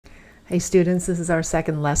Hey students, this is our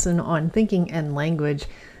second lesson on thinking and language.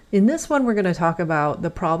 In this one, we're going to talk about the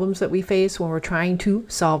problems that we face when we're trying to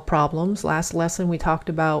solve problems. Last lesson, we talked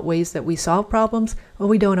about ways that we solve problems, but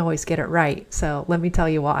we don't always get it right. So let me tell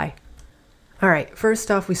you why. All right,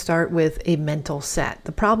 first off, we start with a mental set.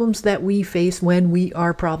 The problems that we face when we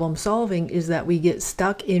are problem solving is that we get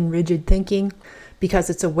stuck in rigid thinking because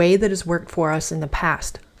it's a way that has worked for us in the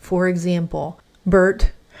past. For example,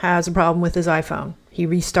 Bert has a problem with his iPhone. He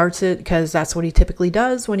restarts it because that's what he typically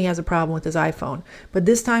does when he has a problem with his iPhone. But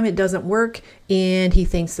this time it doesn't work and he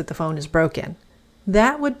thinks that the phone is broken.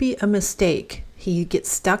 That would be a mistake. He gets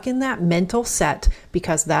stuck in that mental set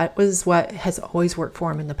because that was what has always worked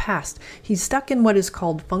for him in the past. He's stuck in what is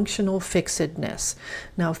called functional fixedness.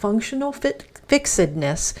 Now, functional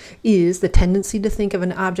fixedness is the tendency to think of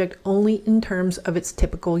an object only in terms of its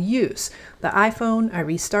typical use. The iPhone, I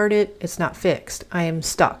restart it, it's not fixed. I am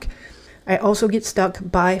stuck. I also get stuck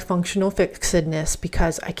by functional fixedness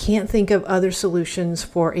because I can't think of other solutions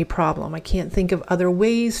for a problem. I can't think of other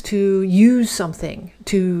ways to use something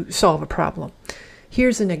to solve a problem.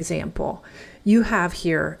 Here's an example. You have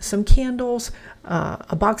here some candles,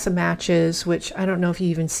 a box of matches, which I don't know if you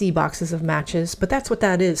even see boxes of matches, but that's what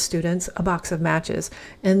that is, students, a box of matches,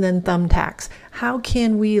 and then thumbtacks. How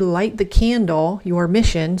can we light the candle? Your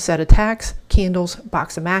mission, set of tacks, candles,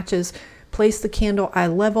 box of matches. Place the candle eye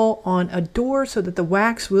level on a door so that the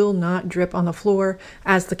wax will not drip on the floor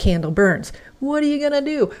as the candle burns. What are you going to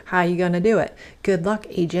do? How are you going to do it? Good luck,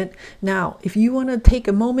 agent. Now, if you want to take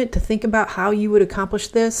a moment to think about how you would accomplish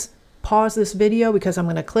this, pause this video because I'm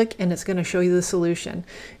going to click and it's going to show you the solution.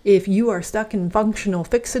 If you are stuck in functional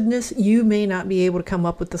fixedness, you may not be able to come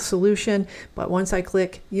up with the solution, but once I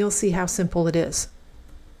click, you'll see how simple it is.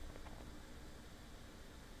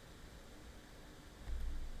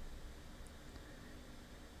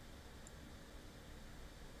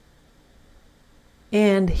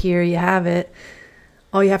 And here you have it.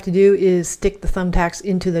 All you have to do is stick the thumbtacks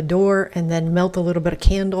into the door and then melt a little bit of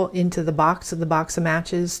candle into the box of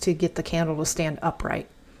matches to get the candle to stand upright.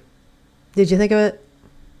 Did you think of it?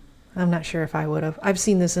 I'm not sure if I would have. I've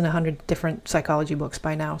seen this in 100 different psychology books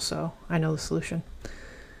by now, so I know the solution.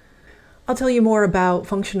 I'll tell you more about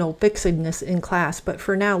functional fixedness in class, but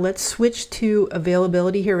for now, let's switch to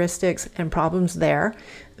availability heuristics and problems there.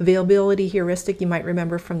 Availability heuristic, you might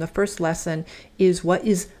remember from the first lesson, is what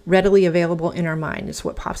is readily available in our mind. It's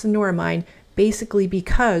what pops into our mind, basically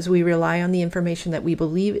because we rely on the information that we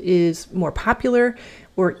believe is more popular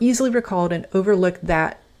or easily recalled and overlook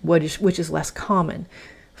that which is less common.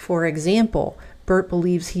 For example, Bert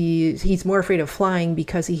believes he's more afraid of flying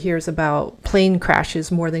because he hears about plane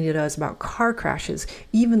crashes more than he does about car crashes,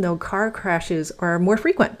 even though car crashes are more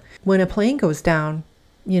frequent. When a plane goes down,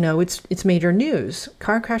 you know, it's major news.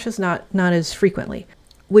 Car crashes not as frequently,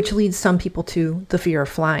 which leads some people to the fear of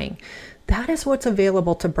flying. That is what's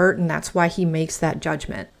available to Bert, and that's why he makes that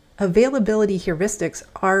judgment. Availability heuristics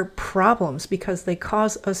are problems because they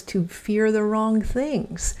cause us to fear the wrong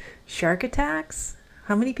things. Shark attacks?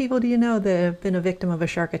 How many people do you know that have been a victim of a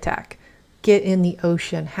shark attack? Get in the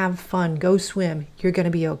ocean, have fun, go swim, you're going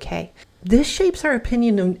to be okay. This shapes our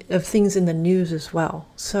opinion of things in the news as well.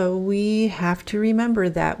 So we have to remember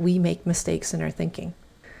that we make mistakes in our thinking.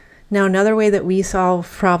 Now, another way that we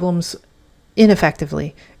solve problems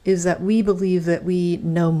ineffectively is that we believe that we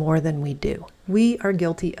know more than we do. We are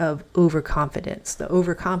guilty of overconfidence. The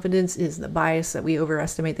overconfidence is the bias that we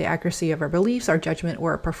overestimate the accuracy of our beliefs, our judgment,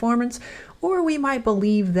 or our performance, or we might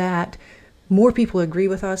believe that more people agree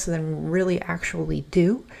with us than really actually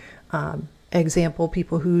do. Example,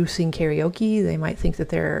 people who sing karaoke, they might think that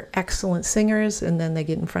they're excellent singers, and then they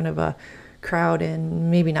get in front of a crowd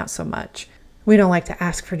and maybe not so much. We don't like to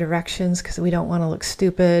ask for directions because we don't want to look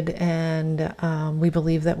stupid, and we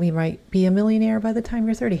believe that we might be a millionaire by the time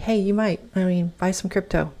you're 30. Hey, you might. I mean, buy some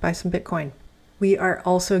crypto, buy some Bitcoin. We are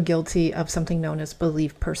also guilty of something known as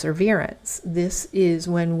belief perseverance. This is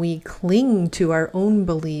when we cling to our own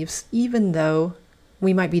beliefs even though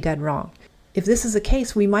we might be dead wrong. If this is the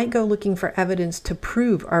case, we might go looking for evidence to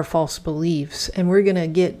prove our false beliefs, and we're gonna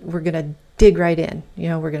dig right in. You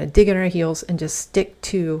know, we're gonna dig in our heels and just stick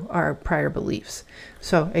to our prior beliefs.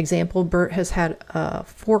 So, example, Bert has had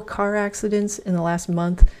 4 car accidents in the last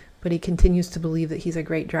month, but he continues to believe that he's a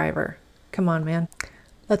great driver. Come on, man.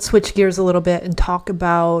 Let's switch gears a little bit and talk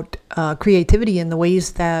about creativity and the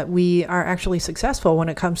ways that we are actually successful when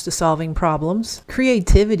it comes to solving problems.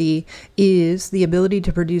 Creativity is the ability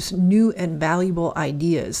to produce new and valuable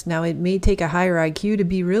ideas. Now, it may take a higher IQ to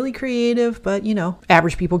be really creative, but you know,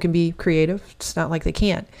 average people can be creative. It's not like they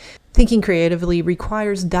can't. Thinking creatively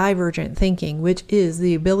requires divergent thinking, which is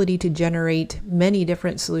the ability to generate many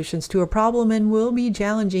different solutions to a problem, and we'll be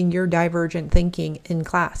challenging your divergent thinking in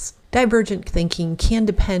class. Divergent thinking can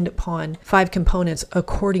depend upon 5 components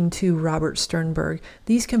according to Robert Sternberg.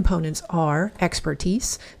 These components are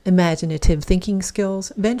expertise, imaginative thinking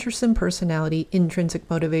skills, venturesome personality, intrinsic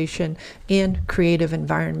motivation, and creative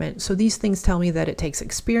environment. So these things tell me that it takes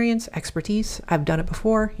experience, expertise. I've done it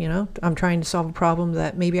before, I'm trying to solve a problem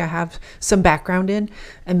that maybe I have some background in.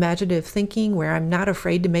 Imaginative thinking, where I'm not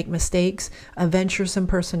afraid to make mistakes. A venturesome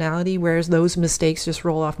personality, whereas those mistakes just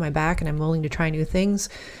roll off my back and I'm willing to try new things.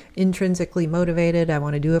 Intrinsically motivated, I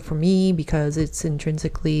want to do it for me because it's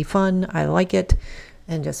intrinsically fun, I like it,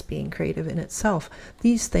 and just being creative in itself.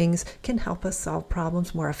 These things can help us solve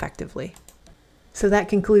problems more effectively. So that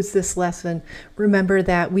concludes this lesson. Remember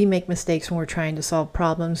that we make mistakes when we're trying to solve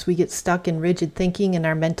problems. We get stuck in rigid thinking in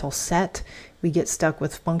our mental set. We get stuck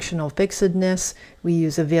with functional fixedness. We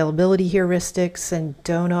use availability heuristics and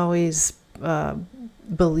don't always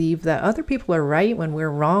believe that other people are right when we're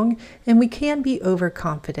wrong, and we can be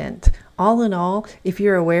overconfident. All in all, if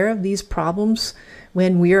you're aware of these problems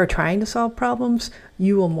when we are trying to solve problems,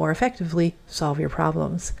 you will more effectively solve your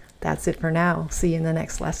problems. That's it for now. See you in the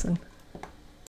next lesson.